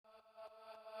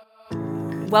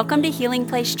Welcome to Healing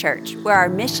Place Church, where our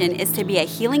mission is to be a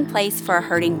healing place for a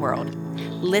hurting world.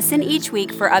 Listen each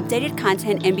week for updated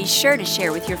content and be sure to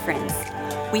share with your friends.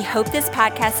 We hope this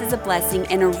podcast is a blessing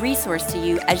and a resource to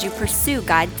you as you pursue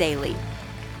God daily.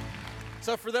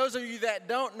 So for those of you that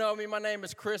don't know me, my name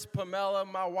is Pumilia.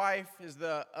 My wife is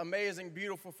the amazing,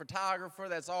 beautiful photographer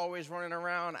that's always running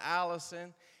around,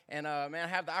 Allison. And I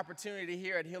have the opportunity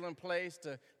here at Healing Place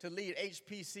to lead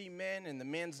HPC men and the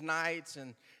men's nights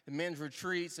and the men's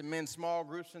retreats and men's small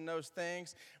groups and those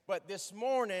things. But this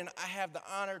morning, I have the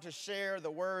honor to share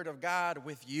the word of God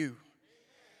with you.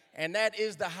 And that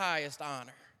is the highest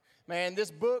honor. Man,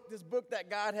 this book that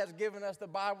God has given us, the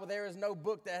Bible, there is no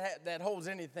book that holds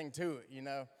anything to it, you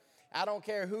know. I don't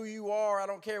care who you are. I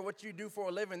don't care what you do for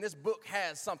a living. This book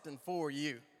has something for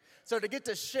you. So to get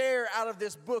to share out of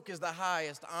this book is the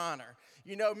highest honor.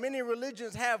 You know, many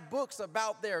religions have books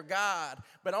about their God,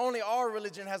 but only our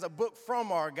religion has a book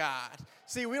from our God.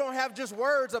 See, we don't have just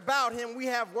words about him. We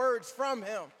have words from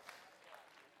him.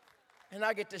 And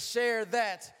I get to share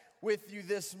that with you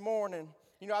this morning.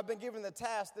 You know, I've been given the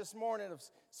task this morning of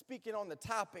speaking on the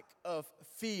topic of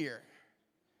fear.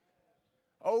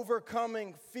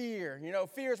 Overcoming fear. You know,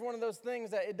 fear is one of those things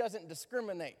that it doesn't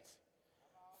discriminate.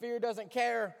 Fear doesn't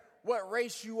care what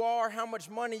race you are, how much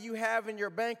money you have in your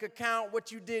bank account,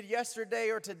 what you did yesterday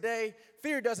or today.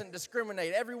 Fear doesn't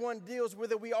discriminate. Everyone deals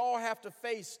with it. We all have to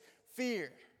face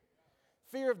fear.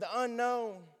 Fear of the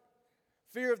unknown,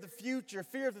 fear of the future,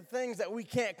 fear of the things that we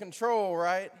can't control,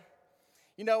 right?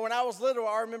 You know, when I was little,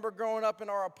 I remember growing up in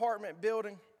our apartment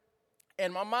building,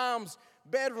 and my mom's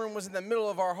bedroom was in the middle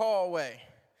of our hallway.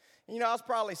 You know, I was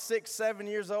probably 6, 7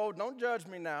 years old. Don't judge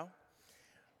me now.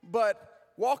 But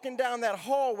walking down that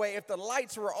hallway, if the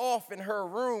lights were off in her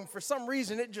room, for some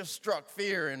reason, it just struck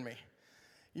fear in me.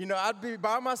 You know, I'd be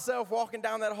by myself walking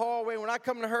down that hallway. When I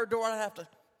come to her door, I'd have to,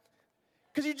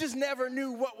 because you just never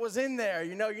knew what was in there.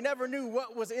 You know, you never knew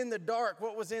what was in the dark,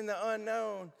 what was in the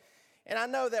unknown. And I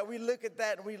know that we look at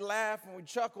that and we laugh and we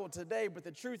chuckle today, but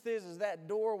the truth is that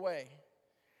doorway,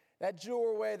 that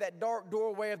dark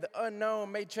doorway of the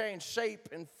unknown may change shape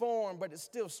and form, but it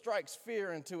still strikes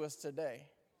fear into us today.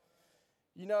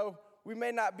 You know, we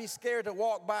may not be scared to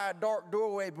walk by a dark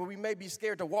doorway, but we may be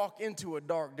scared to walk into a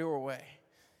dark doorway.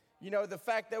 You know, the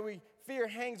fact that fear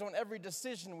hangs on every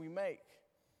decision we make.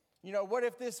 You know, what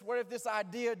if this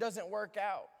idea doesn't work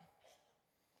out?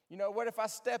 You know, what if I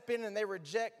step in and they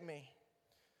reject me?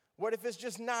 What if it's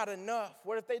just not enough?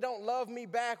 What if they don't love me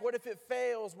back? What if it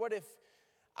fails? What if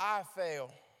I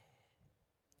fail?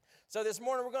 So this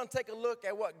morning we're going to take a look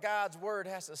at what God's word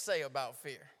has to say about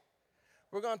fear.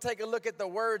 We're going to take a look at the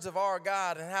words of our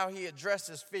God and how he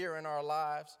addresses fear in our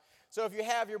lives. So if you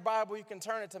have your Bible, you can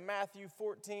turn it to Matthew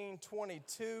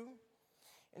 14:22.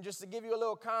 And just to give you a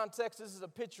little context, this is a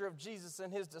picture of Jesus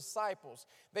and his disciples.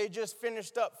 They just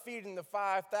finished up feeding the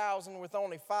 5,000 with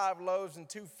only 5 loaves and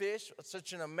 2 fish. It's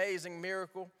such an amazing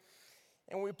miracle.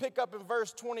 And we pick up in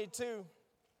verse 22.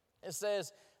 It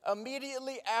says,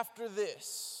 immediately after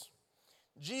this,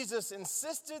 Jesus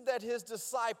insisted that his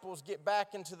disciples get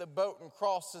back into the boat and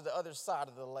cross to the other side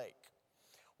of the lake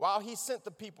while he sent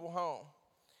the people home.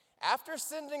 After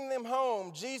sending them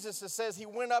home, Jesus, it says, he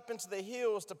went up into the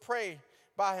hills to pray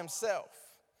by himself,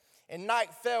 and night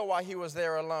fell while he was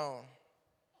there alone.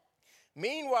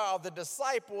 Meanwhile, the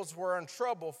disciples were in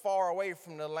trouble far away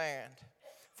from the land,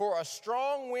 for a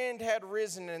strong wind had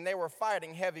risen and they were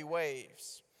fighting heavy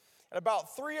waves. At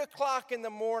about 3 o'clock in the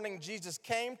morning, Jesus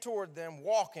came toward them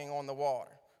walking on the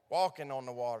water. Walking on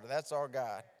the water, that's our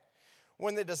God.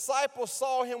 When the disciples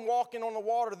saw him walking on the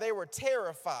water, they were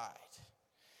terrified.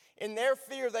 In their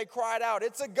fear, they cried out,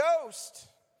 "It's a ghost!"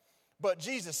 But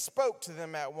Jesus spoke to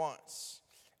them at once.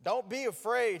 "Don't be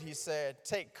afraid," he said.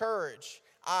 "Take courage.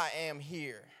 I am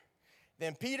here."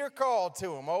 Then Peter called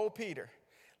to him, "Oh, Peter,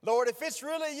 Lord, if it's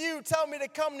really you, tell me to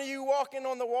come to you walking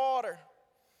on the water."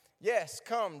 "Yes,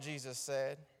 come," Jesus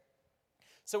said.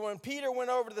 So when Peter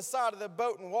went over to the side of the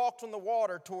boat and walked on the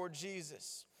water toward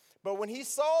Jesus, but when he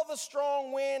saw the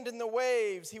strong wind and the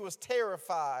waves, he was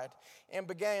terrified and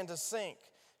began to sink.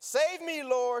 "Save me,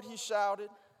 Lord," he shouted.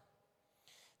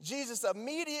 Jesus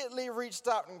immediately reached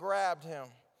out and grabbed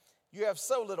him. "You have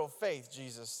so little faith,"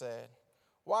 Jesus said.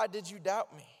 "Why did you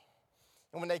doubt me?"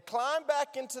 And when they climbed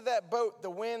back into that boat,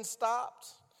 the wind stopped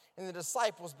and the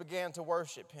disciples began to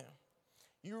worship him.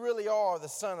 "You really are the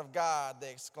Son of God,"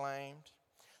 they exclaimed.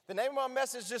 The name of my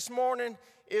message this morning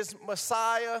is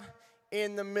Messiah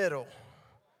in the Middle.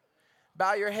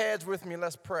 Bow your heads with me,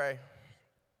 let's pray.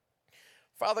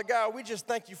 Father God, we just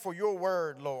thank you for your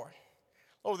word, Lord.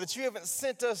 Lord, that you haven't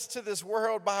sent us to this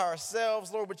world by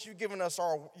ourselves, Lord, but you've given us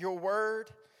your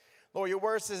word. Lord, your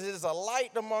word says it is a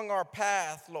light among our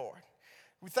path, Lord.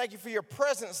 We thank you for your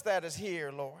presence that is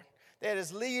here, Lord, that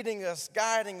is leading us,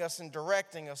 guiding us, and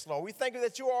directing us, Lord. We thank you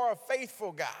that you are a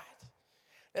faithful God,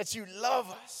 that you love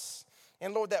us.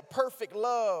 And, Lord, that perfect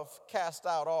love casts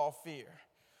out all fear.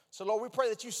 So, Lord, we pray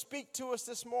that you speak to us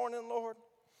this morning, Lord.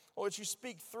 Lord, that you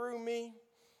speak through me.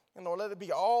 And, Lord, let it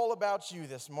be all about you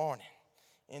this morning.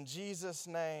 In Jesus'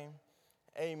 name,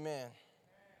 amen.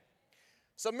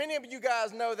 So many of you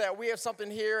guys know that we have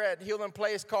something here at Healing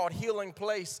Place called Healing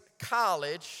Place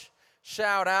College.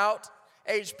 Shout out,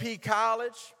 HP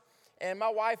College. And my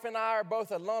wife and I are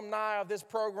both alumni of this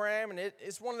program, and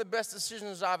it's one of the best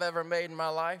decisions I've ever made in my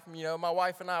life. You know, my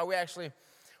wife and I,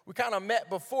 we kind of met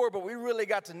before, but we really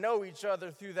got to know each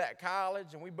other through that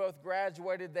college, and we both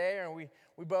graduated there, and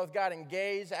we both got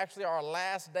engaged, actually our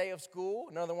last day of school,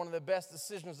 another one of the best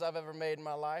decisions I've ever made in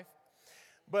my life.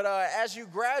 But as you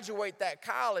graduate that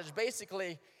college,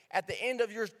 basically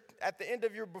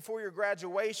before your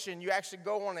graduation, you actually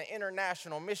go on an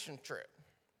international mission trip.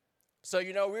 So,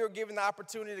 you know, we were given the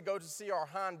opportunity to go to see our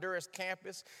Honduras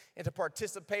campus and to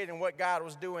participate in what God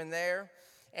was doing there.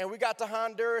 And we got to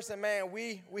Honduras, and, man,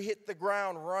 we hit the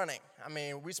ground running. I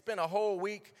mean, we spent a whole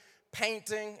week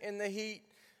painting in the heat,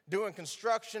 doing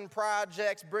construction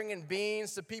projects, bringing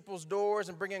beans to people's doors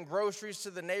and bringing groceries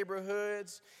to the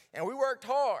neighborhoods. And we worked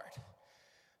hard.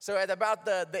 So at about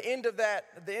the end of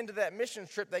that mission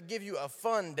trip, they give you a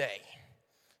fun day.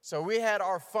 So we had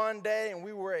our fun day, and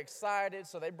we were excited.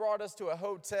 So they brought us to a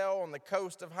hotel on the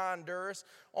coast of Honduras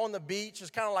on the beach.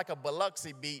 It's kind of like a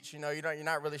Biloxi beach. You know, you're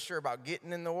not really sure about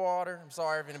getting in the water. I'm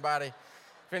sorry if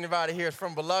anybody here is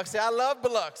from Biloxi. I love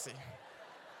Biloxi,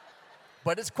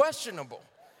 but it's questionable.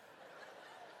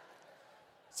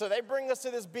 So they bring us to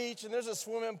this beach, and there's a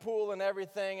swimming pool and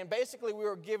everything. And basically, we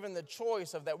were given the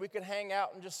choice of that we could hang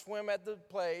out and just swim at the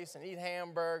place and eat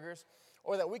hamburgers,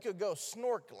 or that we could go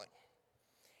snorkeling.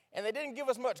 And they didn't give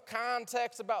us much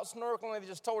context about snorkeling. They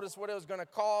just told us what it was going to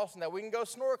cost and that we can go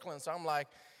snorkeling. So I'm like,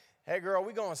 hey, girl,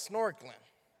 we going snorkeling.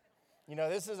 You know,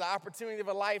 this is an opportunity of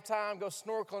a lifetime. Go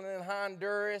snorkeling in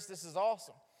Honduras. This is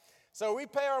awesome. So we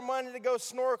pay our money to go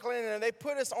snorkeling, and they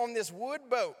put us on this wood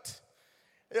boat.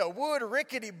 A wood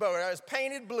rickety boat. It was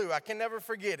painted blue. I can never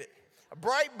forget it. A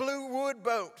bright blue wood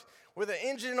boat with an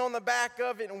engine on the back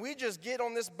of it, and we just get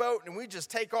on this boat, and we just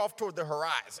take off toward the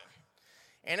horizon.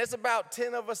 And it's about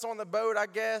 10 of us on the boat, I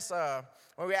guess.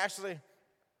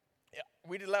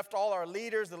 We left all our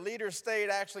leaders. The leaders stayed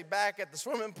actually back at the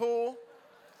swimming pool.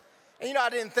 And, you know,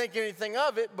 I didn't think anything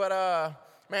of it, but,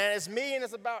 man, it's me and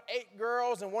it's about 8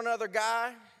 girls and one other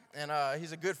guy. And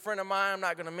he's a good friend of mine. I'm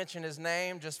not going to mention his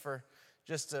name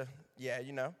So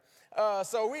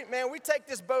we take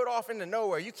this boat off into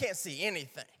nowhere. You can't see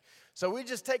anything. So we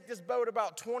just take this boat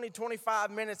about 20,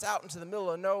 25 minutes out into the middle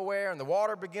of nowhere, and the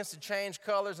water begins to change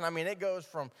colors. And, I mean, it goes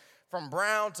from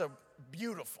brown to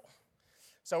beautiful.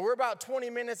 So we're about 20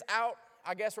 minutes out.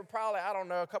 I guess we're probably,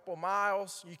 a couple of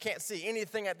miles. You can't see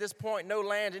anything at this point, no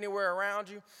land anywhere around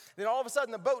you. Then all of a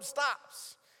sudden the boat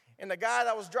stops, and the guy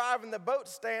that was driving the boat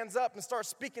stands up and starts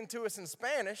speaking to us in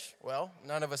Spanish. Well,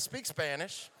 none of us speak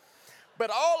Spanish.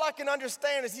 But all I can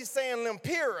understand is he's saying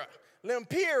Lempira,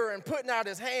 and putting out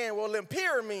his hand. Well,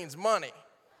 Lempira means money.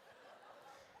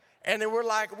 And then we're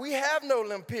like, we have no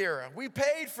Lempira. We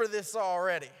paid for this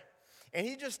already. And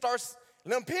he just starts,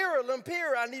 Lempira,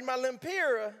 I need my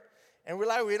Lempira. And we're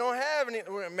like, we don't have any.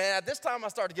 Man, at this time I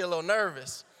start to get a little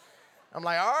nervous. I'm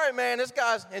like, all right, man, this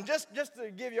guy's, and just to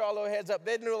give you all a little heads up,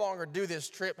 they no longer do this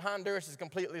trip. Honduras is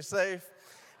completely safe.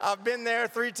 I've been there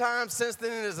 3 times since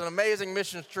then. It is an amazing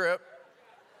missions trip.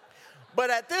 But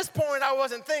at this point, I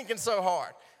wasn't thinking so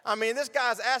hard. I mean, this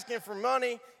guy's asking for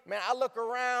money. Man, I look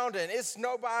around, and it's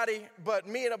nobody but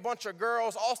me and a bunch of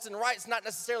girls. Austin Wright's not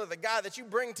necessarily the guy that you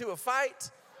bring to a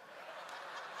fight.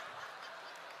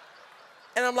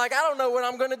 And I'm like, I don't know what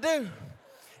I'm going to do.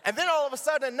 And then all of a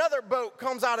sudden, another boat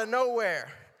comes out of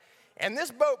nowhere. And this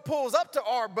boat pulls up to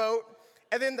our boat.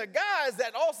 And then the guys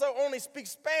that also only speak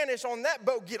Spanish on that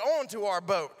boat get onto our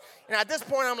boat. And at this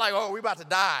point, I'm like, oh, we about to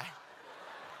die.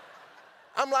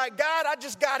 I'm like, God, I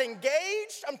just got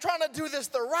engaged. I'm trying to do this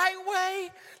the right way.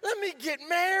 Let me get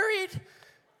married.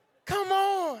 Come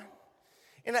on.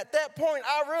 And at that point,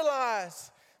 I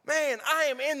realized, man, I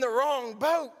am in the wrong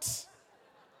boat.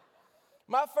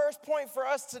 My first point for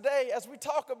us today as we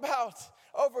talk about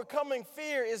overcoming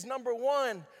fear is, number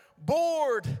 1,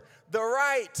 board the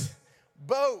right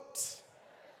boat.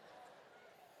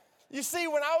 You see,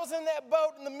 when I was in that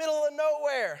boat in the middle of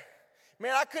nowhere,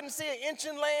 man, I couldn't see an inch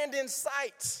of land in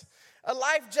sight. A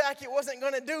life jacket wasn't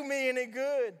going to do me any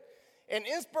good. An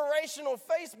inspirational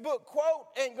Facebook quote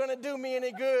ain't gonna do me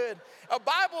any good. A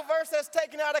Bible verse that's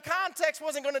taken out of context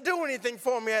wasn't gonna do anything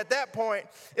for me at that point.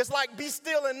 It's like, be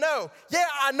still and know. Yeah,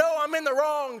 I know I'm in the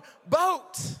wrong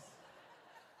boat.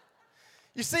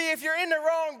 You see, if you're in the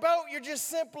wrong boat, you're just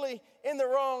simply in the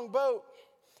wrong boat.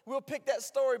 We'll pick that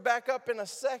story back up in a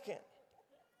second.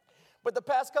 But the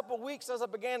past couple of weeks, as I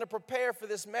began to prepare for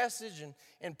this message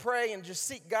and pray and just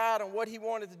seek God on what he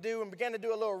wanted to do and began to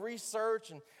do a little research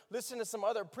and listen to some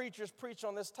other preachers preach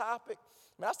on this topic,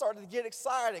 man, I started to get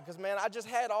excited because, man, I just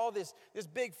had all this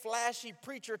big flashy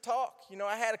preacher talk. You know,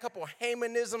 I had a couple of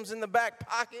Hamanisms in the back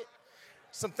pocket,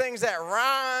 some things that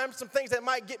rhyme, some things that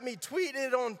might get me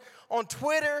tweeted on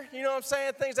Twitter, you know what I'm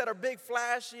saying, things that are big,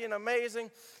 flashy, and amazing.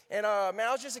 And, man,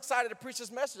 I was just excited to preach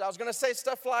this message. I was going to say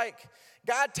stuff like,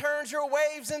 God turns your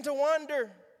waves into wonder.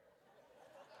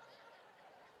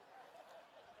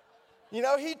 You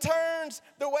know, he turns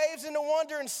the waves into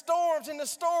wonder and storms into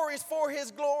stories for his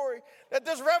glory. That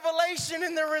there's revelation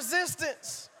in the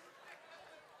resistance.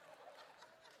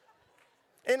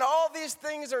 And all these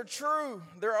things are true.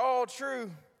 They're all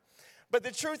true. But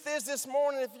the truth is this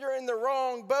morning, if you're in the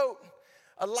wrong boat,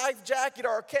 a life jacket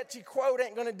or a catchy quote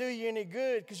ain't going to do you any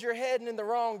good because you're heading in the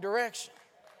wrong direction.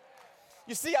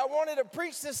 You see, I wanted to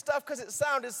preach this stuff because it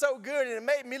sounded so good and it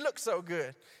made me look so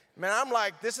good. Man, I'm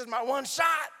like, this is my one shot,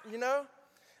 you know.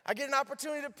 I get an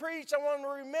opportunity to preach. I want them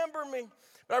to remember me.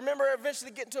 But I remember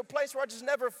eventually getting to a place where I just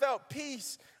never felt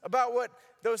peace about what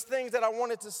those things that I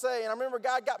wanted to say. And I remember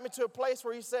God got me to a place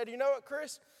where he said, you know what,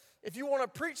 Chris, if you want to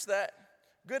preach that,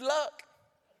 good luck.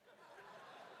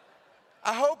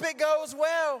 I hope it goes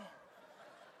well.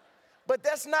 But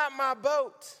that's not my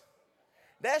boat.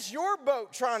 That's your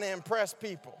boat trying to impress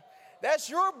people. That's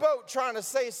your boat trying to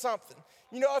say something.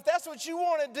 You know, if that's what you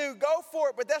want to do, go for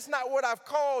it, but that's not what I've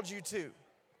called you to.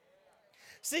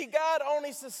 See, God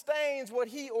only sustains what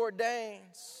he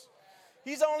ordains.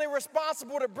 He's only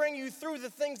responsible to bring you through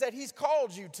the things that he's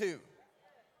called you to.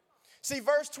 See,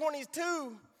 verse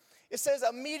 22, it says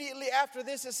immediately after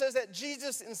this, it says that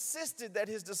Jesus insisted that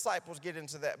his disciples get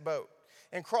into that boat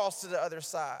and cross to the other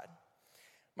side.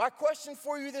 My question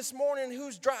for you this morning,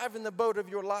 who's driving the boat of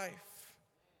your life?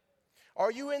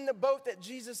 Are you in the boat that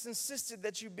Jesus insisted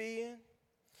that you be in?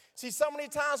 See, so many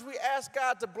times we ask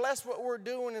God to bless what we're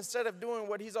doing instead of doing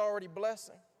what he's already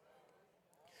blessing.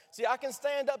 See, I can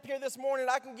stand up here this morning,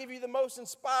 I can give you the most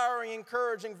inspiring,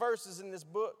 encouraging verses in this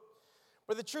book.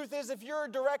 But the truth is, if you're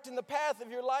directing the path of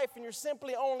your life and you're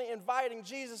simply only inviting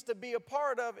Jesus to be a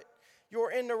part of it,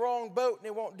 you're in the wrong boat and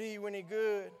it won't do you any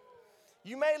good.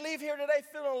 You may leave here today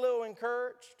feeling a little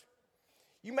encouraged.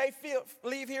 You may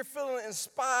leave here feeling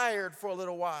inspired for a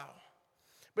little while.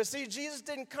 But see, Jesus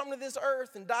didn't come to this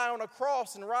earth and die on a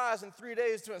cross and rise in 3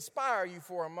 days to inspire you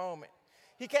for a moment.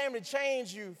 He came to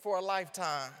change you for a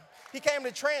lifetime. He came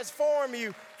to transform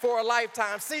you for a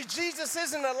lifetime. See, Jesus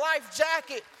isn't a life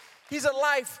jacket. He's a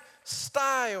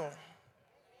lifestyle.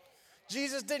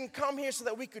 Jesus didn't come here so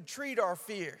that we could treat our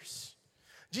fears.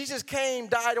 Jesus came,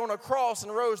 died on a cross,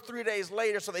 and rose 3 days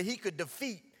later so that he could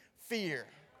defeat fear,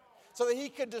 so that he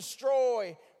could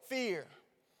destroy fear.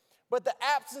 But the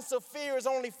absence of fear is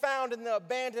only found in the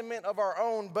abandonment of our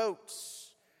own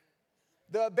boats,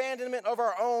 the abandonment of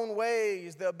our own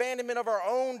ways, the abandonment of our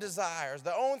own desires,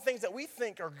 the own things that we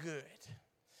think are good.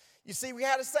 You see, we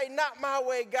had to say, not my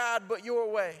way, God, but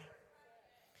your way.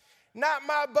 Not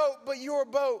my boat, but your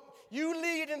boat. You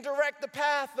lead and direct the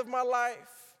path of my life.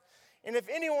 And if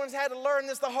anyone's had to learn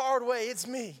this the hard way, it's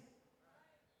me.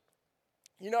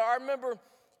 You know, I remember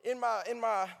in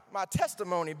my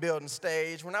testimony building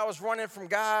stage, when I was running from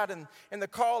God and the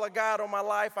call of God on my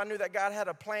life, I knew that God had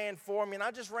a plan for me, and I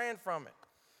just ran from it.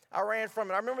 I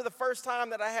remember the first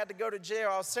time that I had to go to jail.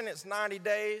 I was sentenced 90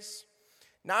 days.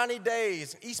 90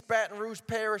 days, East Baton Rouge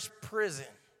Parish Prison.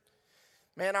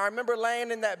 Man, I remember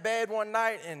laying in that bed one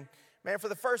night, and man, for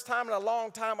the first time in a long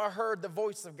time, I heard the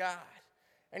voice of God.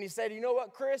 And he said, you know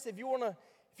what, Chris, if you want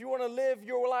to live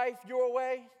your life your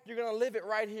way, you're going to live it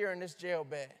right here in this jail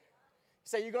bed. He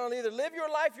said, you're going to either live your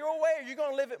life your way or you're going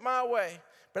to live it my way.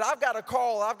 But I've got a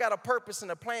call, I've got a purpose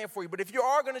and a plan for you. But if you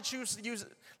are going to choose to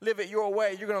live it your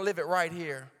way, you're going to live it right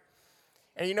here.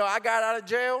 And you know, I got out of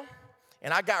jail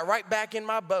and I got right back in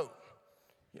my boat.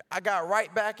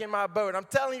 I'm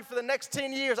telling you, for the next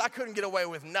 10 years, I couldn't get away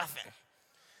with nothing.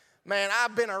 Man,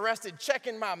 I've been arrested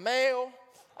checking my mail.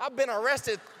 I've been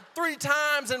arrested 3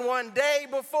 times in one day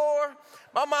before.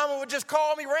 My mama would just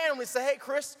call me randomly and say, hey,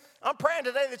 Chris, I'm praying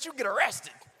today that you get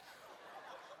arrested.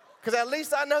 Because at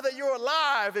least I know that you're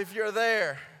alive if you're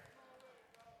there.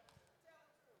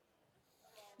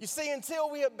 You see, until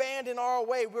we abandon our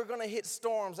way, we're going to hit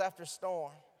storms after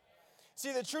storm.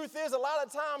 See, the truth is, a lot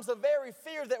of times the very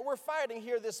fear that we're fighting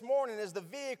here this morning is the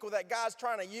vehicle that God's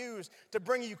trying to use to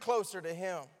bring you closer to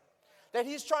him. That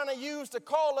he's trying to use to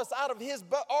call us out of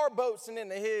our boats and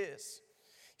into his.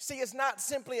 See, it's not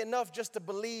simply enough just to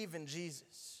believe in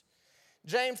Jesus.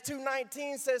 James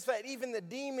 2:19 says that even the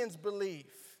demons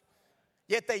believe,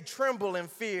 yet they tremble in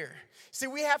fear. See,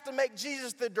 we have to make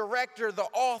Jesus the director, the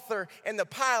author, and the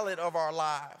pilot of our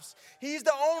lives. He's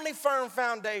the only firm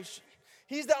foundation.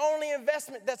 He's the only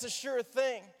investment that's a sure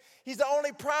thing. He's the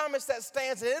only promise that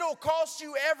stands, and it'll cost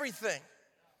you everything,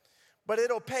 but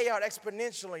it'll pay out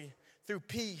exponentially through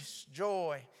peace,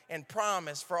 joy, and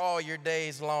promise for all your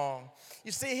days long.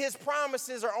 You see, his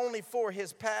promises are only for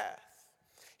his path.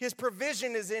 His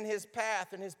provision is in his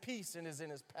path, and his peace is in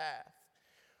his path.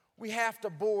 We have to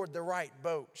board the right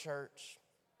boat, church.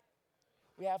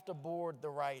 We have to board the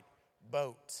right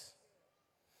boat.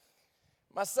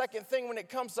 My second thing when it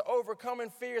comes to overcoming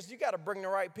fears, you got to bring the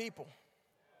right people.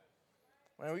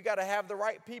 We got to have the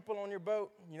right people on your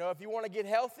boat. You know, if you want to get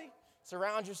healthy,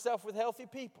 surround yourself with healthy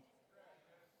people.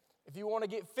 If you want to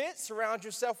get fit, surround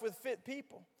yourself with fit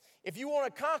people. If you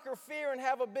want to conquer fear and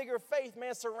have a bigger faith,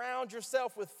 man, surround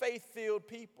yourself with faith-filled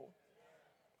people.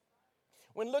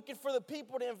 When looking for the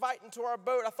people to invite into our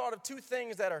boat, I thought of two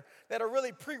things that are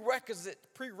really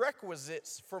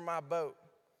prerequisites for my boat.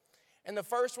 And the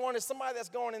first one is somebody that's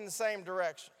going in the same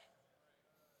direction.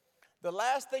 The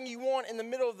last thing you want in the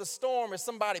middle of the storm is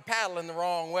somebody paddling the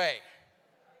wrong way.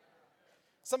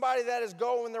 Somebody that is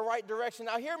going the right direction.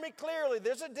 Now, hear me clearly.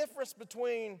 There's a difference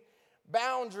between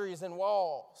boundaries and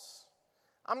walls.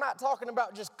 I'm not talking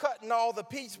about just cutting all the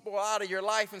people out of your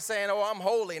life and saying, oh, I'm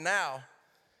holy now.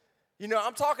 You know,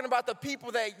 I'm talking about the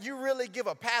people that you really give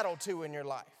a paddle to in your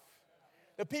life.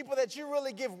 The people that you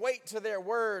really give weight to their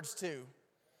words to.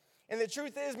 And the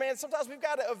truth is, man, sometimes we've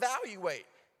got to evaluate.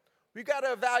 We've got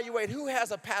to evaluate who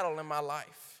has a paddle in my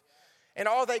life. And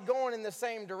are they going in the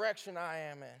same direction I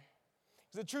am in?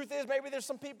 The truth is, maybe there's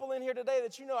some people in here today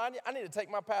that you know, I need to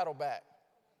take my paddle back.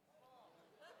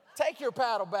 Take your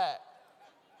paddle back.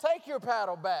 Take your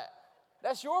paddle back.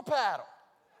 That's your paddle.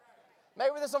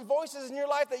 Maybe there's some voices in your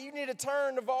life that you need to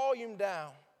turn the volume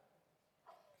down.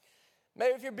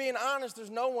 Maybe if you're being honest,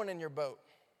 there's no one in your boat.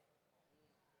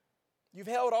 You've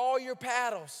held all your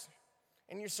paddles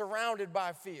and you're surrounded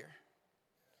by fear.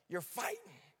 You're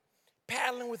fighting,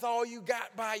 paddling with all you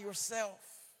got by yourself.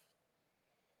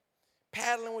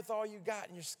 Paddling with all you got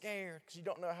and you're scared because you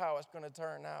don't know how it's going to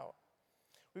turn out.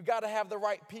 We've got to have the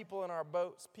right people in our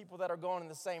boats, people that are going in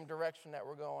the same direction that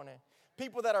we're going in,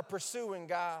 people that are pursuing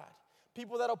God,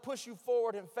 people that will push you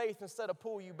forward in faith instead of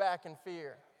pull you back in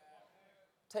fear.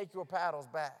 Take your paddles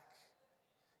back.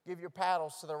 Give your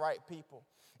paddles to the right people.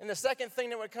 And the second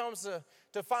thing that when it comes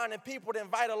to finding people to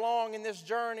invite along in this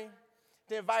journey,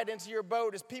 to invite into your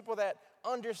boat, is people that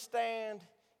understand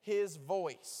his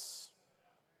voice.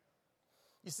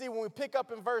 You see, when we pick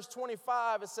up in verse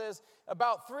 25, it says,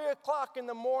 about 3 o'clock in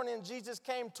the morning, Jesus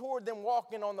came toward them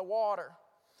walking on the water.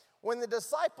 When the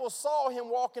disciples saw him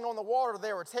walking on the water,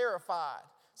 they were terrified.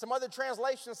 Some other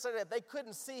translations say that they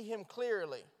couldn't see him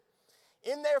clearly.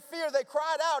 In their fear, they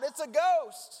cried out, "It's a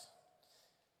ghost!"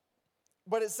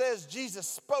 But it says Jesus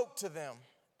spoke to them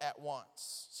at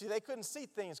once. See, they couldn't see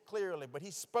things clearly, but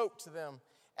he spoke to them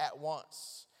at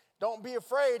once. "Don't be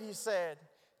afraid," he said.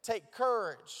 "Take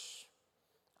courage.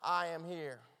 I am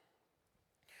here."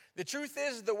 The truth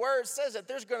is, the word says that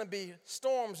there's going to be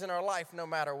storms in our life no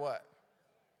matter what.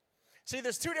 See,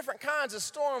 there's two different kinds of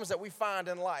storms that we find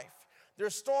in life.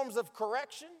 There's storms of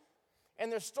correction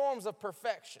and there's storms of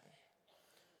perfection.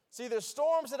 See, there's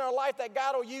storms in our life that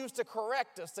God will use to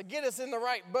correct us, to get us in the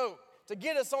right boat, to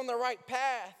get us on the right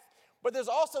path. But there's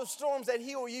also storms that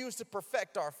he will use to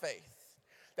perfect our faith,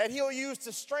 that he'll use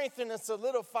to strengthen and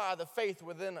solidify the faith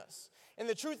within us. And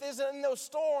the truth is that in those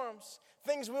storms,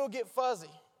 things will get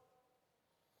fuzzy.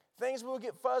 Things will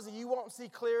get fuzzy. You won't see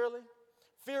clearly.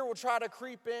 Fear will try to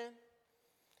creep in.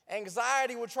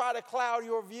 Anxiety will try to cloud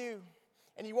your view.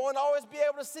 And you won't always be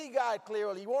able to see God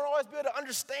clearly. You won't always be able to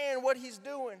understand what he's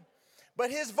doing. But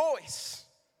his voice,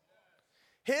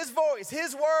 his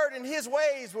word, and his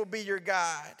ways will be your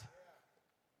guide.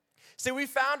 See, we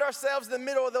found ourselves in the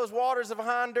middle of those waters of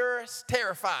Honduras,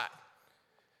 terrified.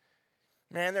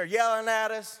 Man, they're yelling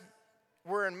at us.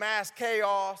 We're in mass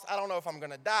chaos. I don't know if I'm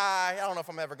going to die. I don't know if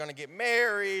I'm ever going to get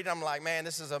married. I'm like, man,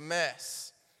 this is a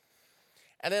mess.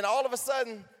 And then all of a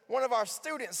sudden, one of our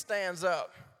students stands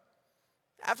up.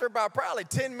 After about probably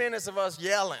 10 minutes of us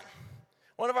yelling,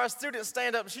 one of our students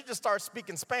stand up and she just starts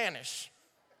speaking Spanish.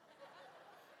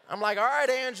 I'm like, all right,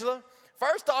 Angela.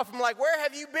 First off, I'm like, where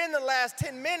have you been the last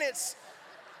 10 minutes?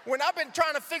 when I've been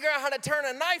trying to figure out how to turn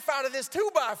a knife out of this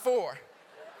 2x4.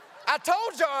 I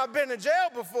told y'all I've been in jail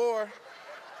before.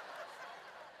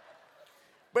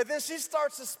 But then she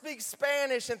starts to speak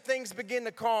Spanish and things begin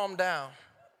to calm down.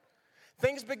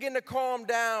 Things begin to calm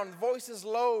down, the voice is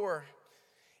lower,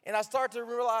 and I start to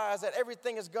realize that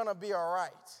everything is gonna be all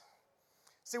right.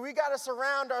 See, we gotta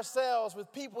surround ourselves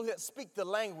with people that speak the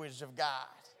language of God,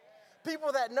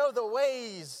 people that know the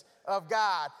ways of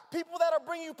God, people that'll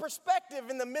bring you perspective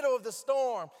in the middle of the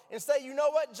storm and say, you know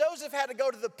what, Joseph had to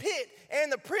go to the pit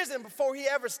and the prison before he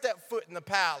ever stepped foot in the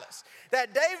palace.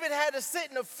 That David had to sit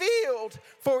in a field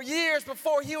for years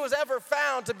before he was ever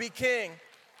found to be king.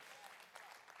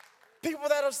 People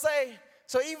that'll say,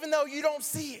 so even though you don't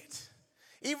see it,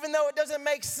 even though it doesn't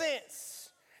make sense,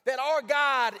 that our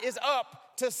God is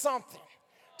up to something.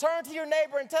 Turn to your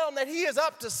neighbor and tell him that he is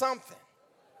up to something.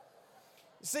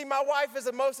 You see, my wife is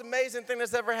the most amazing thing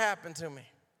that's ever happened to me.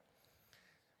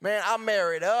 Man, I'm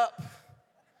married up.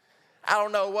 I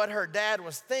don't know what her dad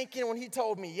was thinking when he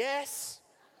told me yes.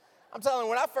 I'm telling you,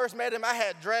 when I first met him, I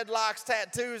had dreadlocks,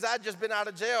 tattoos. I'd just been out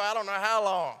of jail I don't know how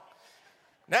long.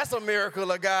 That's a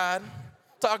miracle of God.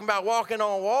 Talking about walking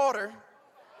on water.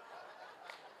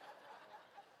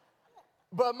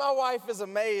 But my wife is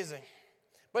amazing.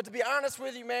 But to be honest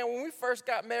with you, man, when we first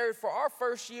got married for our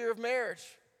first year of marriage,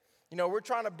 you know, we're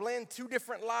trying to blend two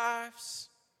different lives.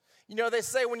 You know, they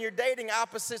say when you're dating,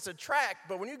 opposites attract,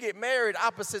 but when you get married,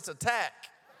 opposites attack.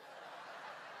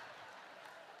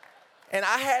 And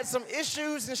I had some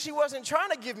issues, and she wasn't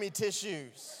trying to give me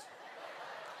tissues.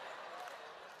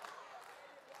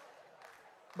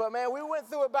 But, man, we went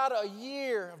through about a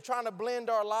year of trying to blend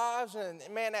our lives. And,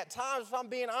 man, at times, if I'm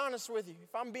being honest with you,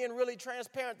 if I'm being really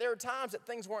transparent, there were times that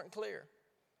things weren't clear.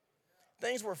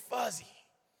 Things were fuzzy.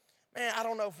 Man, I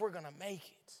don't know if we're going to make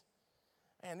it.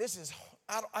 Man, this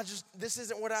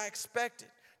isn't what I expected.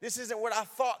 This isn't what I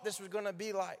thought this was going to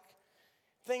be like.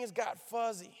 Things got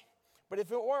fuzzy. But if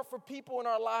it weren't for people in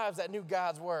our lives that knew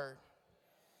God's word,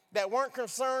 that weren't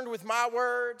concerned with my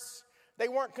words, they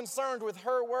weren't concerned with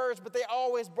her words, but they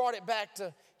always brought it back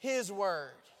to his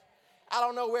word, I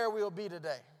don't know where we'll be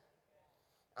today.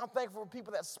 I'm thankful for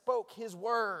people that spoke his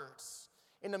words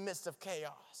in the midst of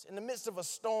chaos, in the midst of a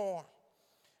storm.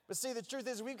 But see, the truth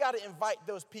is we've got to invite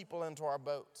those people into our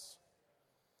boats.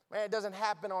 Man, it doesn't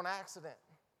happen on accident.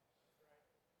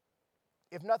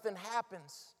 If nothing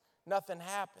happens, nothing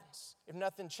happens. If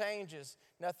nothing changes,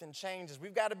 nothing changes.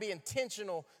 We've got to be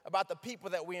intentional about the people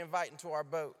that we invite into our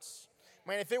boats.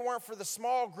 Man, if it weren't for the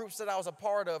small groups that I was a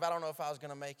part of, I don't know if I was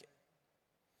going to make it.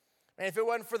 And if it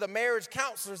wasn't for the marriage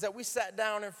counselors that we sat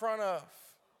down in front of,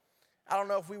 I don't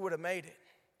know if we would have made it.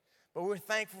 But we're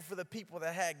thankful for the people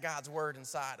that had God's word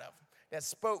inside of them, that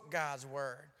spoke God's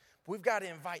word. We've got to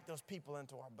invite those people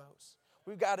into our boats.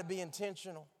 We've got to be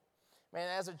intentional. Man,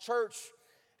 as a church,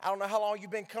 I don't know how long you've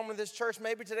been coming to this church.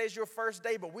 Maybe today's your first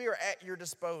day, but we are at your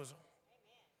disposal.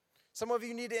 Some of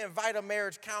you need to invite a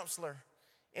marriage counselor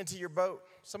into your boat.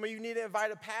 Some of you need to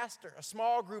invite a pastor, a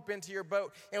small group into your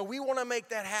boat, and we want to make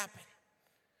that happen.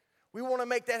 We want to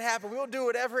make that happen. We'll do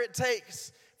whatever it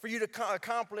takes for you to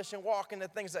accomplish and walk in the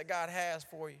things that God has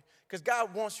for you, because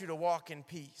God wants you to walk in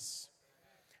peace.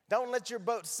 Don't let your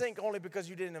boat sink only because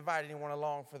you didn't invite anyone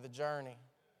along for the journey.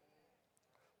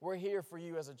 We're here for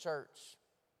you as a church.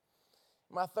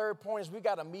 My third point is we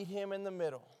got to meet him in the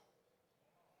middle.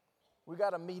 We got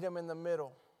to meet him in the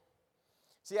middle.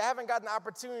 See, I haven't got an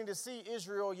opportunity to see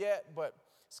Israel yet, but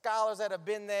scholars that have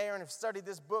been there and have studied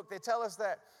this book, they tell us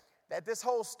that this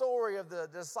whole story of the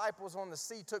disciples on the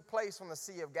sea took place on the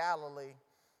Sea of Galilee.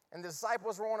 And the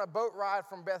disciples were on a boat ride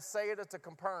from Bethsaida to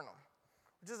Capernaum,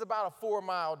 which is about a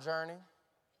 4-mile journey.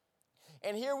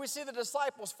 And here we see the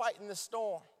disciples fighting the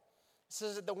storm. It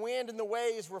says that the wind and the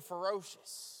waves were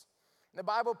ferocious. And the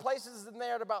Bible places them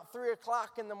there at about 3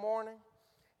 o'clock in the morning.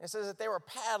 And it says that they were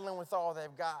paddling with all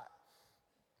they've got.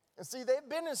 And see, they've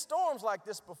been in storms like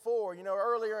this before. You know,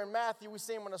 earlier in Matthew, we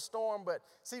see them in a storm. But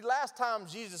see, last time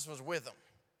Jesus was with them.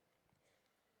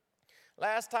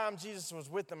 Last time Jesus was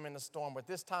with them in the storm, but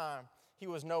this time he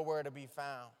was nowhere to be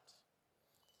found.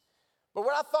 But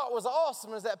what I thought was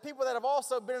awesome is that people that have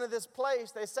also been to this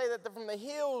place, they say that from the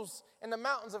hills and the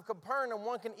mountains of Capernaum,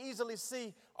 one can easily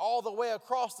see all the way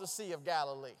across the Sea of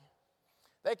Galilee.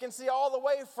 They can see all the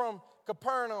way from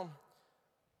Capernaum.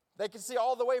 They can see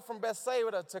all the way from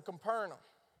Bethsaida to Capernaum.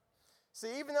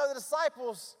 See, even though the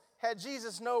disciples had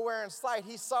Jesus nowhere in sight,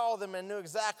 he saw them and knew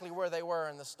exactly where they were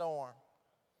in the storm.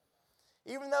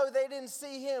 Even though they didn't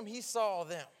see him, he saw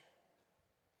them.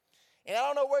 And I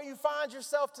don't know where you find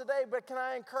yourself today, but can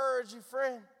I encourage you,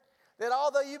 friend, that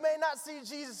although you may not see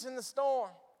Jesus in the storm,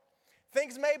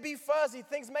 Things may be fuzzy.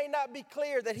 Things may not be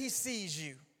clear, that he sees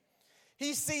you.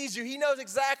 He sees you. He knows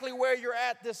exactly where you're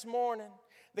at this morning.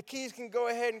 The keys can go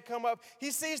ahead and come up.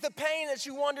 He sees the pain that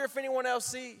you wonder if anyone else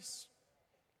sees.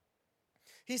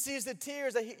 He sees the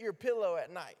tears that hit your pillow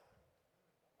at night.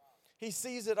 He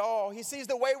sees it all. He sees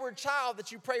the wayward child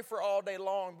that you pray for all day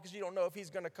long because you don't know if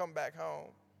he's going to come back home.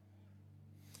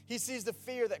 He sees the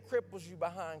fear that cripples you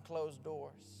behind closed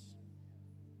doors.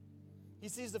 He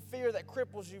sees the fear that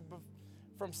cripples you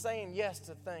from saying yes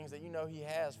to things that you know he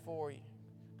has for you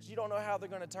because you don't know how they're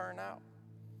going to turn out.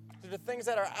 They're the things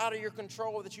that are out of your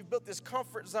control, that you built this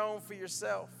comfort zone for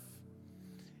yourself.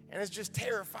 And it just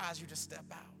terrifies you to step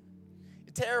out.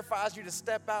 It terrifies you to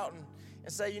step out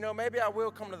and say, maybe I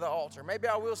will come to the altar. Maybe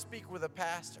I will speak with a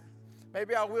pastor.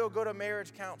 Maybe I will go to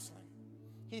marriage counseling.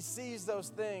 He sees those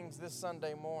things this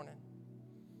Sunday morning.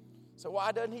 So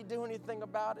why doesn't he do anything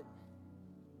about it?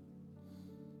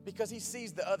 Because he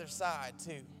sees the other side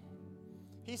too.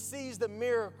 He sees the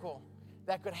miracle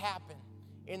that could happen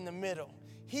in the middle.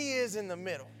 He is in the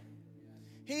middle.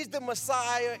 He's the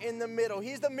Messiah in the middle.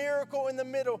 He's the miracle in the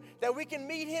middle, that we can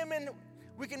meet him and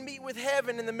we can meet with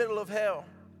heaven in the middle of hell.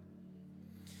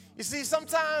 You see,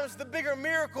 sometimes the bigger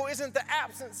miracle isn't the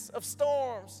absence of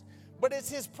storms, but it's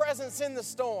his presence in the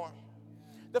storm.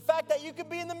 The fact that you can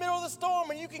be in the middle of the storm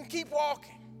and you can keep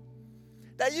walking,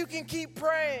 that you can keep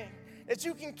praying, that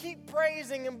you can keep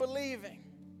praising and believing.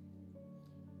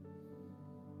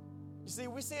 You see,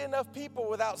 we see enough people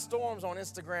without storms on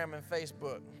Instagram and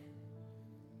Facebook.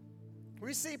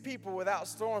 We see people without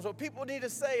storms. What people need to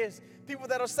say is people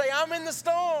that'll say, I'm in the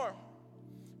storm,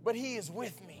 but he is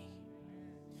with me.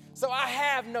 So I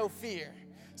have no fear.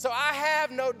 So I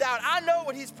have no doubt. I know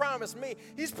what he's promised me.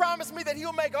 He's promised me that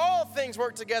he'll make all things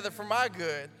work together for my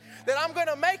good. That I'm going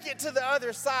to make it to the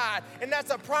other side. And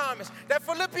that's a promise. That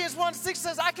Philippians 1:6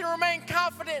 says, I can remain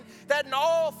confident that in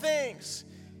all things,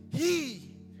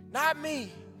 he, not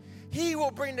me, he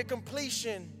will bring to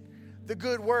completion the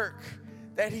good work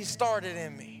that he started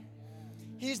in me.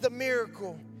 He's the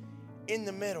miracle in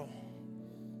the middle.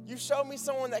 You show me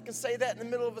someone that can say that in the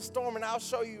middle of a storm, and I'll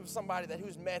show you somebody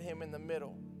who's met him in the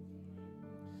middle.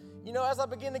 As I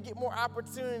begin to get more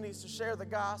opportunities to share the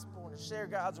gospel and to share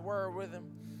God's word with him,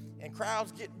 and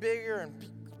crowds get bigger and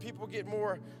people get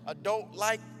more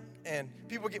adult-like and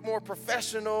people get more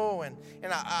professional and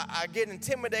I get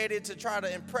intimidated to try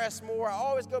to impress more, I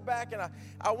always go back and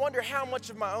I wonder how much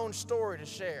of my own story to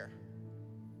share,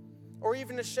 or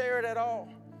even to share it at all.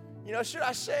 Should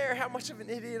I share how much of an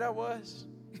idiot I was?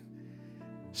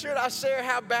 Should I share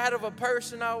how bad of a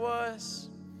person I was?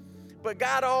 But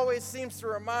God always seems to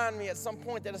remind me at some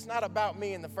point that it's not about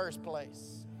me in the first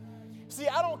place. See,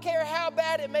 I don't care how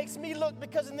bad it makes me look,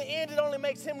 because in the end it only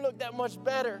makes him look that much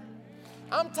better.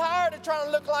 I'm tired of trying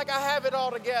to look like I have it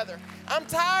all together. I'm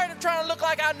tired of trying to look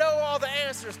like I know all the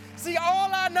answers. See,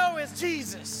 all I know is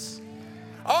Jesus.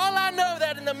 All I know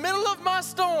that in the middle of my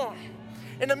storm,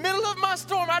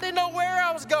 I didn't know where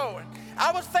I was going.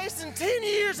 I was facing 10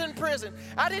 years in prison.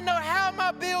 I didn't know how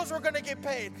my bills were going to get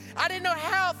paid. I didn't know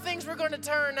how things were going to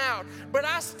turn out. But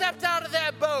I stepped out of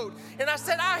that boat and I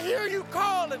said, I hear you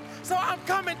calling, so I'm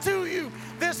coming to you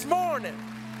this morning.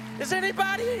 Is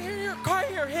anybody in here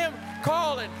hear him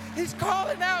calling? He's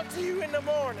calling out to you in the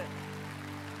morning.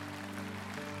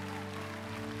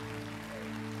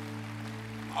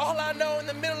 All I know in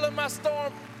the middle of my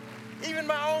storm, even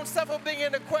my own self will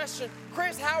begin to question,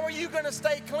 Chris, how are you going to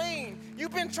stay clean?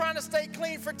 You've been trying to stay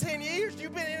clean for 10 years.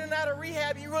 You've been in and out of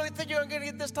rehab. You really think you're going to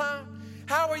get this time?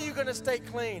 How are you going to stay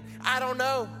clean? I don't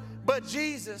know, but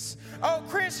Jesus. Oh,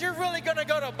 Chris, you're really going to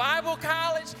go to Bible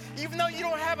college even though you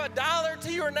don't have $1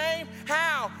 to your name?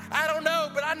 How? I don't know,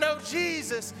 but I know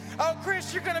Jesus. Oh,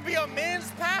 Chris, you're going to be a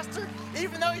men's pastor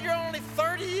even though you're only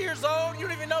 30 years old. You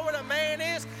don't even know what a man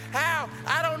is? How?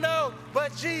 I don't know,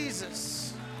 but Jesus.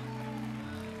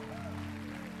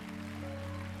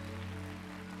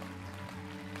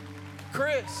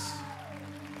 Chris,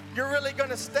 you're really going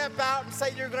to step out and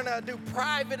say you're going to do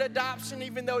private adoption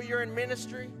even though you're in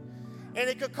ministry? And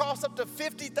it could cost up to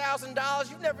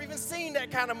 $50,000. You've never even seen that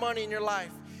kind of money in your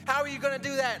life. How are you going to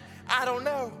do that? I don't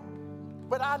know.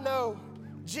 But I know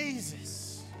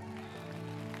Jesus.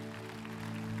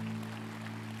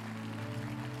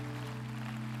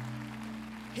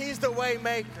 He's the way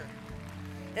maker.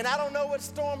 And I don't know what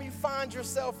storm you find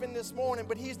yourself in this morning,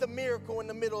 but he's the miracle in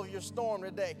the middle of your storm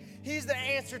today. He's the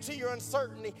answer to your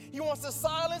uncertainty. He wants to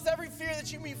silence every fear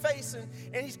that you be facing,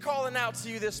 and he's calling out to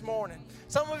you this morning.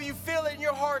 Some of you feel it in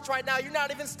your hearts right now. You're not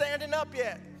even standing up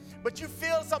yet, but you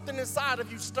feel something inside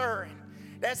of you stirring.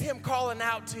 That's him calling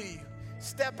out to you.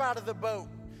 Step out of the boat.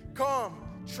 Come,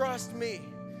 trust me.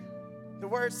 The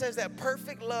word says that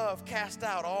perfect love casts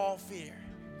out all fear.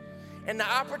 And the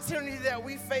opportunity that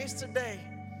we face today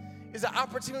is an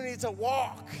opportunity to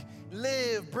walk,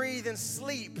 live, breathe, and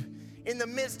sleep in the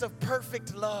midst of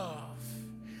perfect love.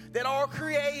 That our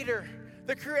Creator,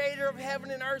 the Creator of heaven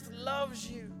and earth, loves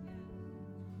you.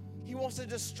 He wants to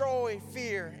destroy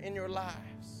fear in your lives.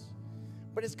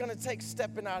 But it's going to take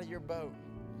stepping out of your boat.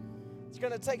 It's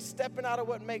going to take stepping out of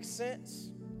what makes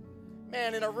sense.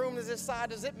 Man, in a room this size,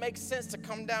 does it make sense to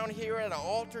come down here at an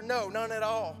altar? No, none at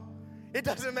all. It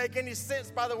doesn't make any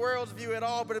sense by the world's view at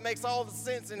all, but it makes all the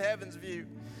sense in heaven's view.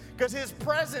 Because His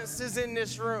presence is in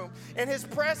this room, and His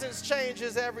presence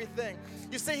changes everything.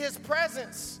 You see, His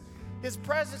presence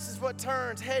is what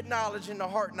turns head knowledge into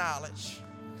heart knowledge.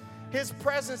 His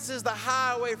presence is the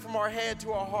highway from our head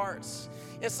to our hearts.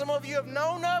 And some of you have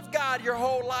known of God your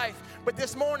whole life, but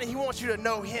this morning He wants you to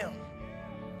know Him.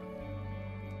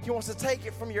 He wants to take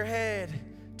it from your head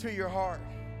to your heart.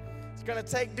 It's going to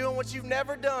take doing what you've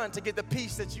never done to get the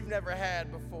peace that you've never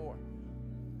had before.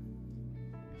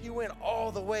 He went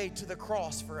all the way to the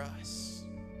cross for us.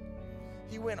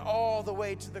 He went all the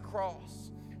way to the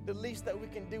cross. The least that we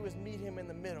can do is meet Him in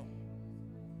the middle.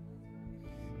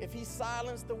 If He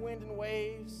silenced the wind and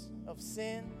waves of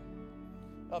sin,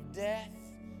 of death,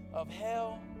 of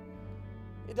hell,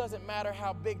 it doesn't matter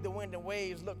how big the wind and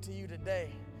waves look to you today.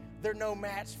 They're no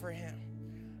match for Him.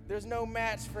 There's no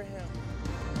match for Him.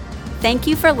 Thank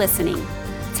you for listening.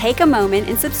 Take a moment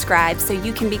and subscribe so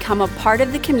you can become a part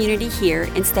of the community here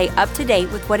and stay up to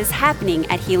date with what is happening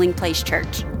at Healing Place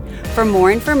Church. For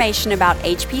more information about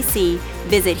HPC,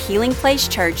 visit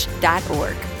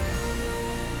healingplacechurch.org.